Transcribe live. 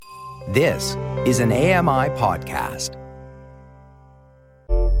This is an AMI podcast.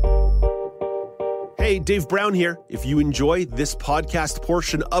 Hey, Dave Brown here. If you enjoy this podcast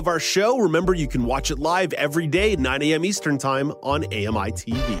portion of our show, remember you can watch it live every day at 9 a.m. Eastern Time on AMI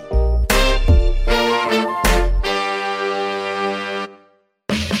TV.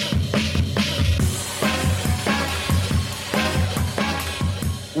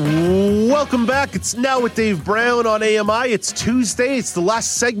 Welcome back. It's Now with Dave Brown on AMI. It's Tuesday. It's the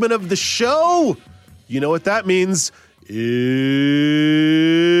last segment of the show. You know what that means. It's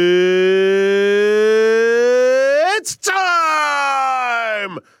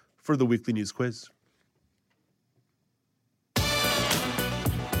time for the weekly news quiz.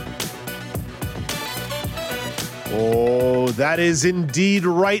 Oh, that is indeed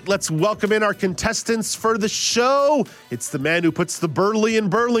right. Let's welcome in our contestants for the show. It's the man who puts the Burley in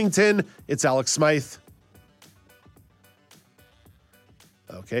Burlington. It's Alex Smythe.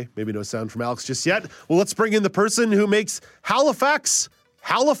 Okay, maybe no sound from Alex just yet. Well, let's bring in the person who makes Halifax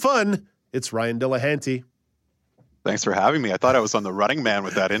fun. It's Ryan Delahanty. Thanks for having me. I thought I was on the Running Man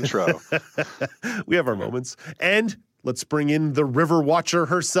with that intro. We have our moments. And let's bring in the river watcher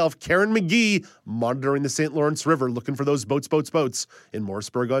herself, Karen McGee, monitoring the St. Lawrence River, looking for those boats in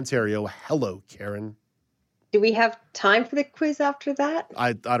Morrisburg, Ontario. Hello, Karen. Do we have time for the quiz after that?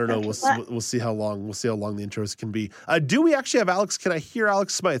 I don't know. We'll see how long the intros can be. Do we actually have Alex? Can I hear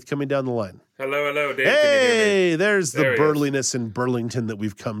Alex Smythe coming down the line? Hello, Dave. Hey, there's the burliness in Burlington that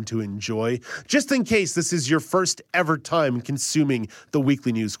we've come to enjoy. Just in case this is your first ever time consuming the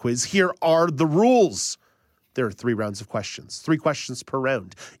weekly news quiz, here are the rules. There are 3 rounds of questions, 3 questions per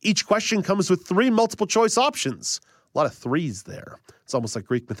round. Each question comes with 3 multiple choice options. A lot of 3s there. It's almost like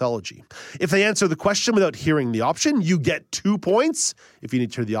Greek mythology. If they answer the question without hearing the option, you get 2 points. If you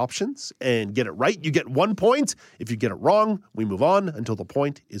need to hear the options and get it right, you get 1 point. If you get it wrong, we move on until the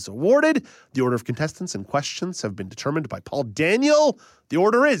point is awarded. The order of contestants and questions have been determined by Paul Daniel. The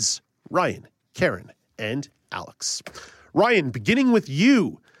order is Ryan, Karen, and Alex. Ryan, beginning with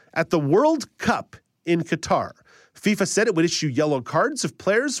you. At the World Cup in Qatar, FIFA said it would issue yellow cards if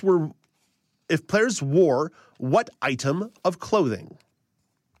players wore what item of clothing?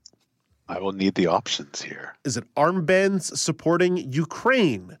 I will need the options here. Is it armbands supporting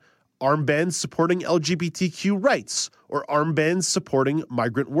Ukraine, armbands supporting LGBTQ rights, or armbands supporting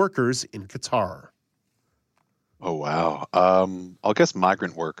migrant workers in Qatar? Oh, wow. I'll guess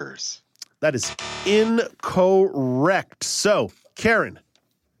migrant workers. That is incorrect. So, Karen,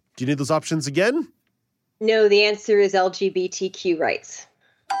 do you need those options again? No, the answer is LGBTQ rights.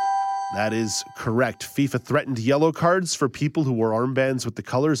 That is correct. FIFA threatened yellow cards for people who wore armbands with the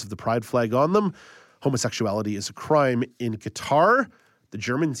colors of the pride flag on them. Homosexuality is a crime in Qatar. The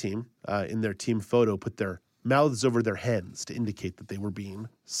German team, in their team photo, put their mouths over their hands to indicate that they were being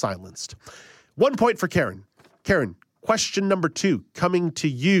silenced. 1 point for Karen. Karen, question number 2, coming to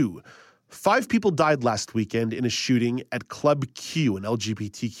you. 5 people died last weekend in a shooting at Club Q, an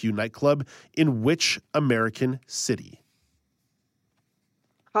LGBTQ nightclub, in which American city?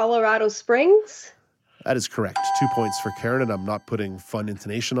 Colorado Springs? That is correct. 2 points for Karen, and I'm not putting fun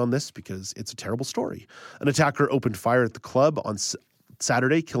intonation on this because it's a terrible story. An attacker opened fire at the club on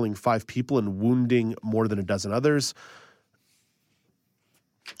Saturday, killing 5 people and wounding more than a dozen others.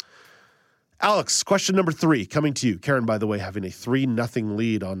 Alex, question number 3, coming to you. Karen, by the way, having a 3-0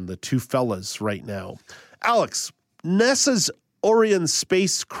 lead on the 2 fellas right now. Alex, NASA's Orion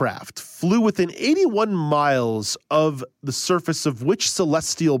spacecraft flew within 81 miles of the surface of which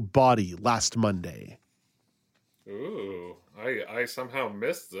celestial body last Monday? Ooh, I somehow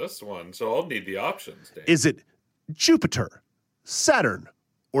missed this one, so I'll need the options, Dave. Is it Jupiter, Saturn,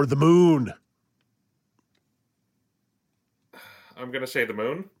 or the moon? I'm going to say the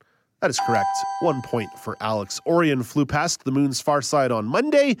moon. That is correct. 1 point for Alex. Orion flew past the moon's far side on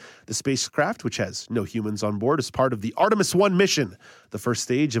Monday. The spacecraft, which has no humans on board, is part of the Artemis 1 mission, the first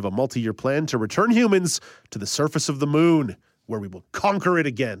stage of a multi-year plan to return humans to the surface of the moon, where we will conquer it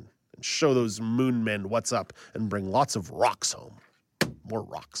again and show those moon men what's up and bring lots of rocks home. More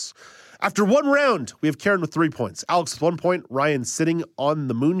rocks. After 1 round, we have Karen with 3 points. Alex with 1 point. Ryan sitting on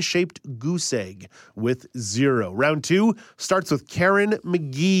the moon-shaped goose egg with 0. Round 2 starts with Karen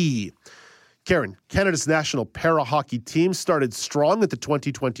McGee. Karen, Canada's national para-hockey team started strong at the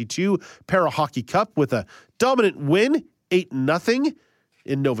 2022 Para-Hockey Cup with a dominant win, 8-0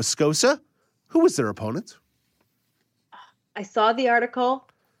 in Nova Scotia. Who was their opponent? I saw the article.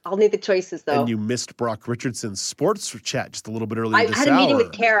 I'll need the choices, though. And you missed Brock Richardson's sports chat just a little bit earlier this hour. I had a meeting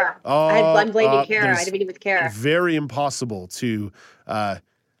with Kara. I'm blaming Kara. I had a meeting with Kara. Very impossible to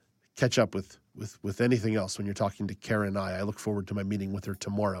catch up with with anything else when you're talking to Karen and I look forward to my meeting with her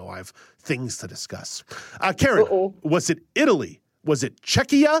tomorrow. I have things to discuss. Karen, was it Italy? Was it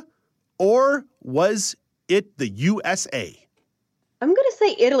Czechia? Or was it the USA? I'm going to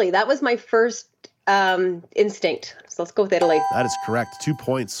say Italy. That was my first instinct. So let's go with Italy. That is correct. 2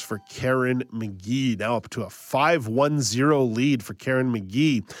 points for Karen McGee. Now up to a 5-1-0 lead for Karen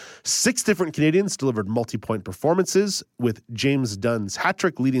McGee. 6 different Canadians delivered multi-point performances, with James Dunn's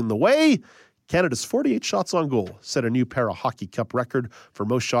hat-trick leading the way. Canada's 48 shots on goal set a new Para Hockey Cup record for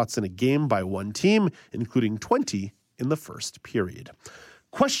most shots in a game by one team, including 20 in the first period.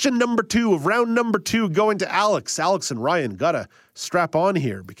 Question number 2 of round number 2 going to Alex. Alex and Ryan got to strap on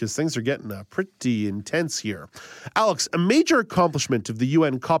here because things are getting pretty intense here. Alex, a major accomplishment of the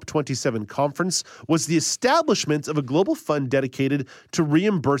UN COP27 conference was the establishment of a global fund dedicated to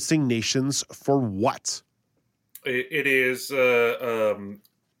reimbursing nations for what? It is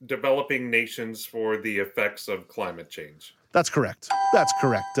developing nations for the effects of climate change. That's correct. That's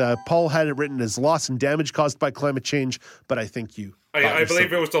correct. Paul had it written as loss and damage caused by climate change, but I think you... I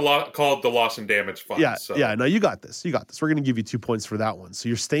believe it was called the Loss and Damage Fund. Yeah, so. yeah. No, you got this. You got this. We're going to give you 2 points for that one. So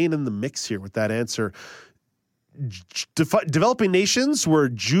you're staying in the mix here with that answer. Developing nations were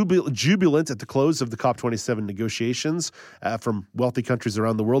jubilant at the close of the COP27 negotiations from wealthy countries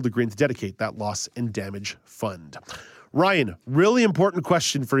around the world agreeing to dedicate that loss and damage fund. Ryan, really important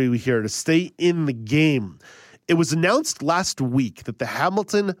question for you here to stay in the game. It was announced last week that the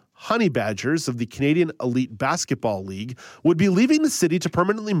Hamilton Honey Badgers of the Canadian Elite Basketball League would be leaving the city to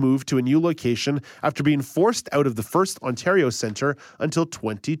permanently move to a new location after being forced out of the First Ontario Centre until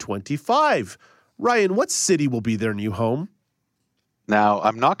 2025. Ryan, what city will be their new home? Now,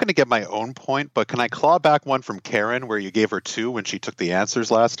 I'm not going to get my own point, but can I claw back one from Karen where you gave her 2 when she took the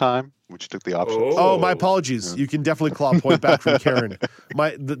answers last time? When she took the options? Oh, my apologies. You can definitely claw a point back from Karen.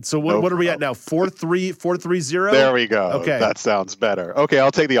 So what are we at now? 4-3-0? There we go. Okay. That sounds better. Okay,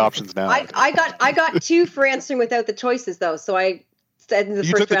 I'll take the options now. I got 2 for answering without the choices, though. So I said in the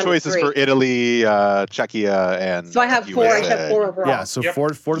you first took the round choices 3. for Italy, Czechia, and So I have 4. USA. I have 4 overall. Yeah, so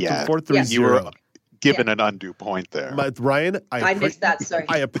 4-3-0. You were given an undue point there. Ryan, I missed that, sorry.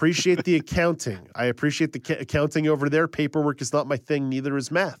 I appreciate the accounting. I appreciate the accounting over there. Paperwork is not my thing, neither is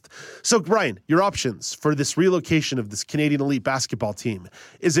math. So, Ryan, your options for this relocation of this Canadian Elite basketball team.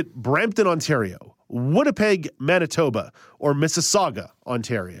 Is it Brampton, Ontario, Winnipeg, Manitoba, or Mississauga,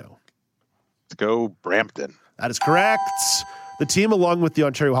 Ontario? Let's go Brampton. That is correct. The team, along with the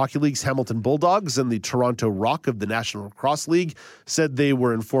Ontario Hockey League's Hamilton Bulldogs and the Toronto Rock of the National Lacrosse League, said they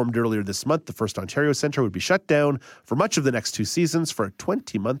were informed earlier this month the First Ontario Centre would be shut down for much of the next 2 seasons for a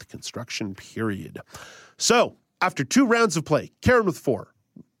 20-month construction period. So, after 2 rounds of play, Karen with 4,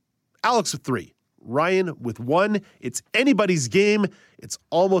 Alex with 3, Ryan with 1, it's anybody's game. It's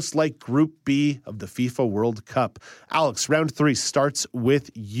almost like Group B of the FIFA World Cup. Alex, round 3 starts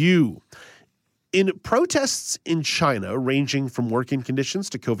with you. In protests in China, ranging from working conditions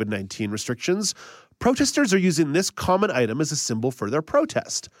to COVID-19 restrictions, protesters are using this common item as a symbol for their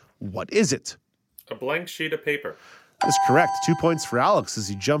protest. What is it? A blank sheet of paper. That's correct. 2 points for Alex as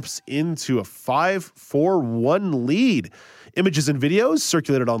he jumps into a 5-4-1 lead. Images and videos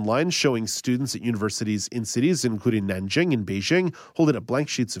circulated online showing students at universities in cities, including Nanjing and Beijing, holding up blank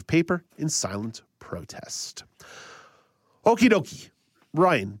sheets of paper in silent protest. Okie dokie.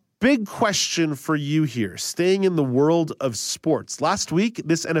 Ryan, big question for you here, staying in the world of sports. Last week,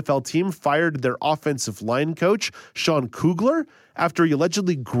 this NFL team fired their offensive line coach, Sean Kugler, after he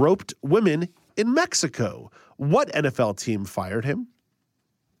allegedly groped women in Mexico. What NFL team fired him?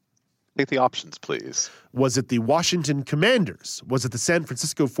 Take the options, please. Was it the Washington Commanders? Was it the San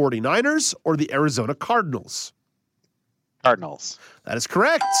Francisco 49ers or the Arizona Cardinals? Cardinals. That is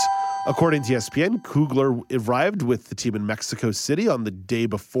correct. According to ESPN, Kugler arrived with the team in Mexico City on the day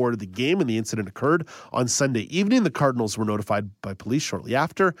before the game, and the incident occurred on Sunday evening. The Cardinals were notified by police shortly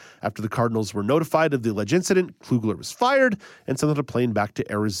after. After the Cardinals were notified of the alleged incident, Kugler was fired and sent on a plane back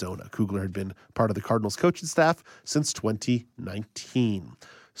to Arizona. Kugler had been part of the Cardinals coaching staff since 2019.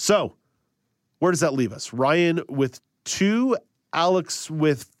 So, where does that leave us? Ryan with 2, Alex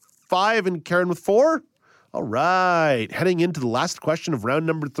with 5, and Karen with 4? All right, heading into the last question of round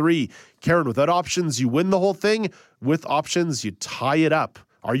number 3. Karen, without options, you win the whole thing. With options, you tie it up.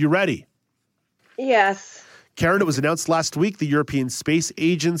 Are you ready? Yes. Karen, it was announced last week by the European Space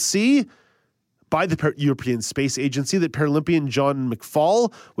Agency that Paralympian John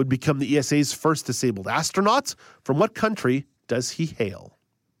McFall would become the ESA's first disabled astronaut. From what country does he hail?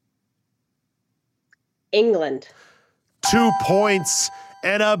 England. 2 points.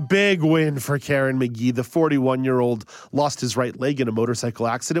 And a big win for Karen McGee. The 41-year-old lost his right leg in a motorcycle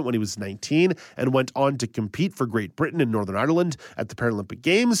accident when he was 19 and went on to compete for Great Britain and Northern Ireland at the Paralympic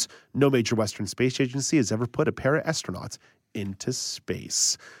Games. No major Western space agency has ever put a para-astronaut into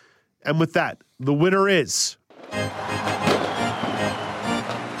space. And with that, the winner is a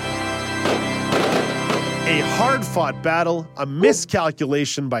hard-fought battle, a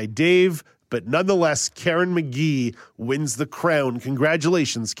miscalculation by Dave, but nonetheless, Karen McGee wins the crown.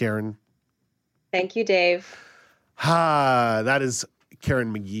 Congratulations, Karen. Thank you, Dave. That is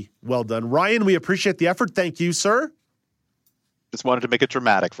Karen McGee. Well done. Ryan, we appreciate the effort. Thank you, sir. Just wanted to make it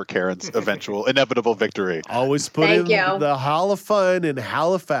dramatic for Karen's eventual inevitable victory. Always put in the Hall of Fun in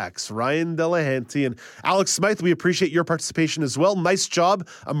Halifax. Ryan Delahanty and Alex Smythe, we appreciate your participation as well. Nice job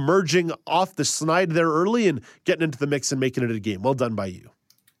emerging off the slide there early and getting into the mix and making it a game. Well done by you.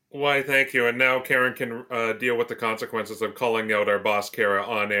 Why, thank you. And now Karen can deal with the consequences of calling out our boss, Kara,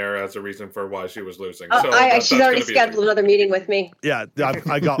 on air as a reason for why she was losing. She's already scheduled another meeting with me. Yeah,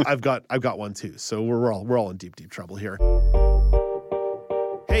 I've got one too. So we're all in deep trouble here.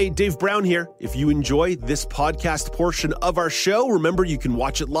 Hey, Dave Brown here. If you enjoy this podcast portion of our show, remember you can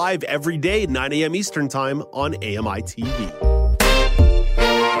watch it live every day at 9 a.m. Eastern Time on AMI TV.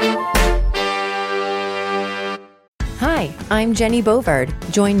 Hi, I'm Jenny Bovard.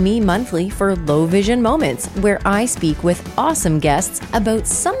 Join me monthly for Low Vision Moments, where I speak with awesome guests about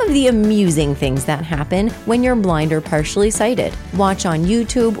some of the amusing things that happen when you're blind or partially sighted. Watch on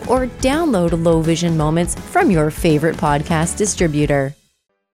YouTube or download Low Vision Moments from your favorite podcast distributor.